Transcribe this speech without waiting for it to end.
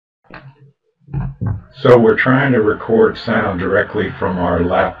So we're trying to record sound directly from our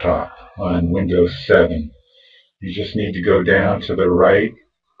laptop on Windows 7. You just need to go down to the right,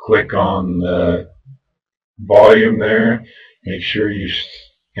 click on the volume there, make sure you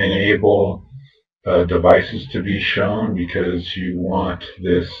enable devices to be shown because you want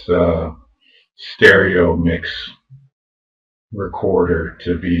this stereo mix recorder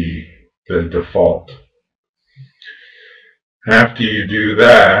to be the default. After you do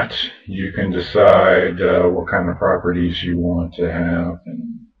that, you can decide what kind of properties you want to have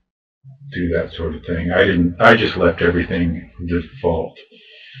and do that sort of thing. I just left everything default.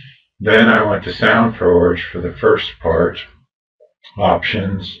 Then I went to SoundForge for the first part,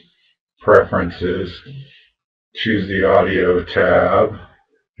 options, preferences, choose the audio tab,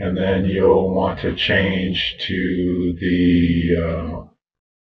 and then you'll want to change to the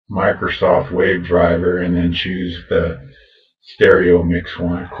Microsoft WaveDriver and then choose the stereo mix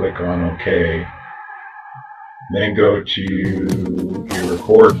one. Click on OK. Then go to your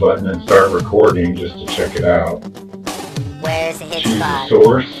record button and start recording just to check it out. Where's the hit Choose spot? the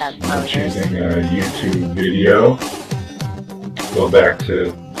source. I'm choosing a YouTube video. Go back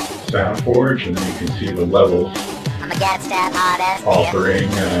to SoundForge and then you can see the levels I'm a gas stab Audacity.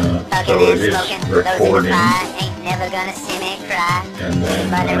 offering, so it is recording. Ain't never gonna see me cry. And then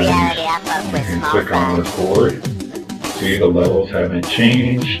But in reality, I fuck you with can small click on fries. record. See, the levels haven't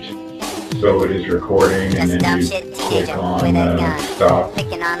changed, so it is recording, and Just a dumb then you shit click teenager on with a gun. stop,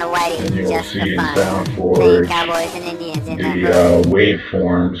 Picking on the whitey and you will just see for in fun. SoundForge Playing cowboys and Indians in that the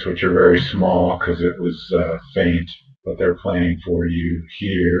waveforms, which are very small because it was faint, but they're playing for you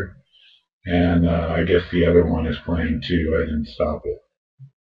here. And I guess the other one is playing too. I didn't stop it.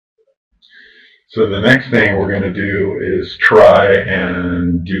 So the next thing we're going to do is try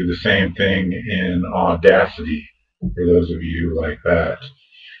and do the same thing in Audacity, for those of you who like that.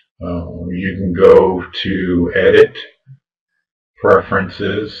 You can go to Edit,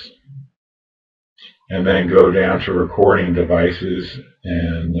 Preferences, and then go down to Recording Devices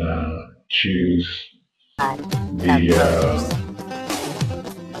and choose the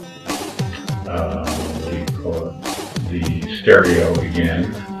what do you call it? The stereo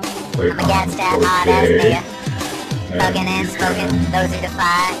again. Click on OK. Thuggin' and smoking, those who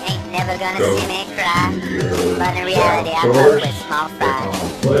defy ain't never gonna Go see me cry. to your But in reality, I sound fuck source, with small click fries. on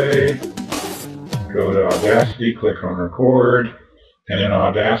play, go to Audacity, click on record, and in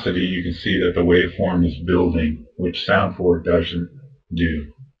Audacity you can see that the waveform is building, which SoundForge doesn't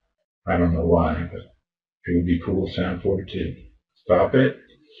do. I don't know why, but it would be cool if SoundForge did. Stop it.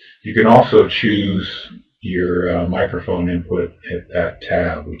 You can also choose your microphone input at that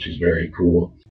tab, which is very cool.